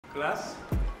Class,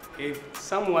 if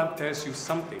someone tells you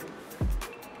something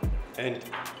and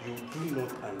you do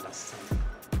not understand,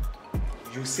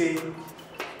 you say,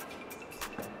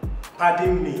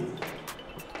 pardon me.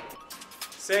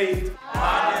 Say it.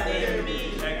 Pardon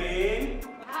me. Again.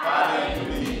 Pardon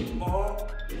me. Or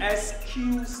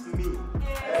excuse me.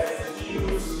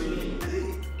 Excuse me.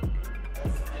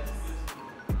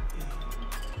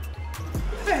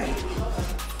 Hey,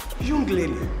 young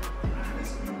lady,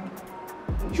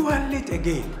 you are late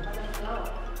again.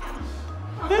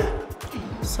 Huh?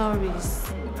 Sorry.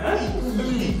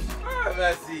 Oh,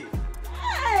 merci.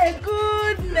 Hey,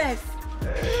 goodness.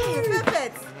 Hey,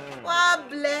 perfect.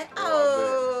 Wable. Oh.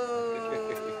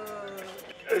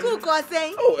 Cook or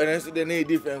saying? Oh, and also they need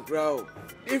different crowd.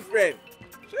 Different.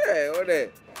 Sure, what there?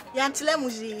 Yantile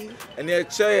muji. And you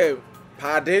say,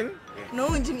 pardon?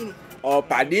 No, Jimmy. Or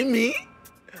pardon me?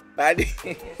 Pardon.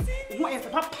 What is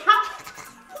Papa?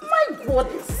 My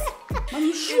goodness.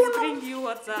 I'm sure Bring you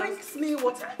water. Brings me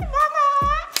water.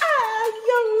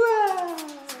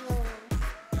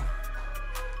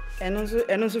 And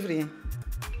also free.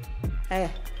 Eh,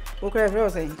 what can I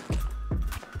say?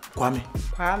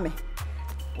 Kwame.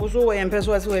 Also, I am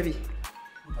persuasive.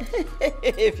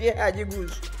 If you had your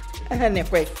goods.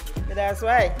 Anyway, that's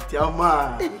why. Tell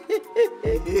ma.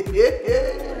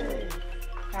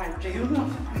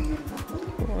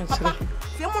 Papa,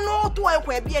 you know to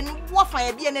I be and what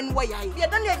fire be and why I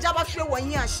done your job show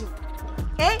 1 year.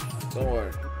 Eh? Don't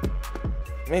worry.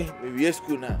 Me, we are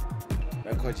school now.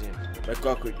 My coaching. My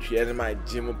coach and my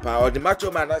gym power. The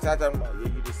macho man, that's what I'm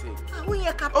going to say. Who you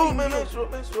captain? Oh, man, so.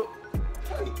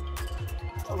 Hey.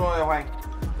 Oh, no, why?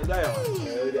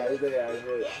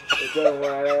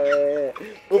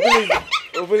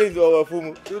 Please, over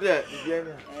Fumu. Do that.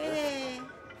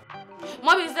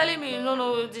 Mom is telling me you don't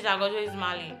know this Agojo is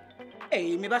Mali.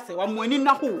 Hey, me say one money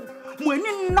na ho.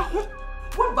 Money na ho.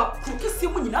 What ba crook see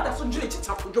when you na so jure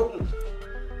chita kojo ho.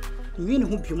 You know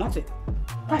who be mate.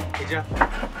 Eja,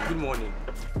 good morning.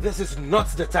 This is not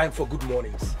the time for good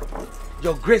mornings.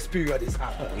 Your grace period is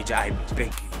up. Eja, I beg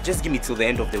you. Just give me till the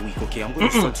end of the week, okay? I'm going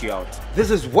to sort you out.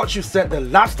 This is what you said the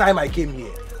last time I came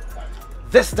here.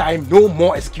 This time, no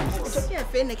more excuses.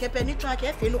 Perfect.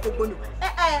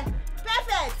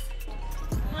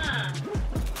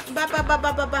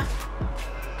 Ba.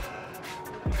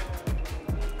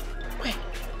 Wait,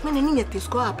 when you need to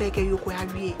score a pack, you go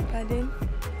away. Pardon?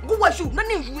 Go wash you,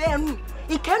 nothing you are.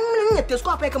 You can't need to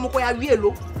score a pack and go away.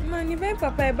 Man, if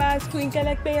Papa by school in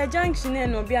Kelekpe junction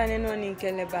and no be an on in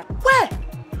Keleba. Where?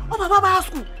 Oh, Baba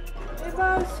school.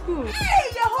 About school. Hey,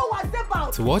 what's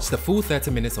about? To watch the full 30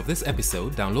 minutes of this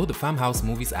episode, download the Farmhouse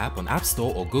Movies app on App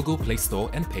Store or Google Play Store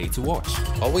and pay to watch.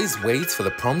 Always wait for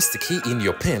the prompts to key in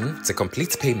your PIN to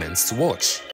complete payments to watch.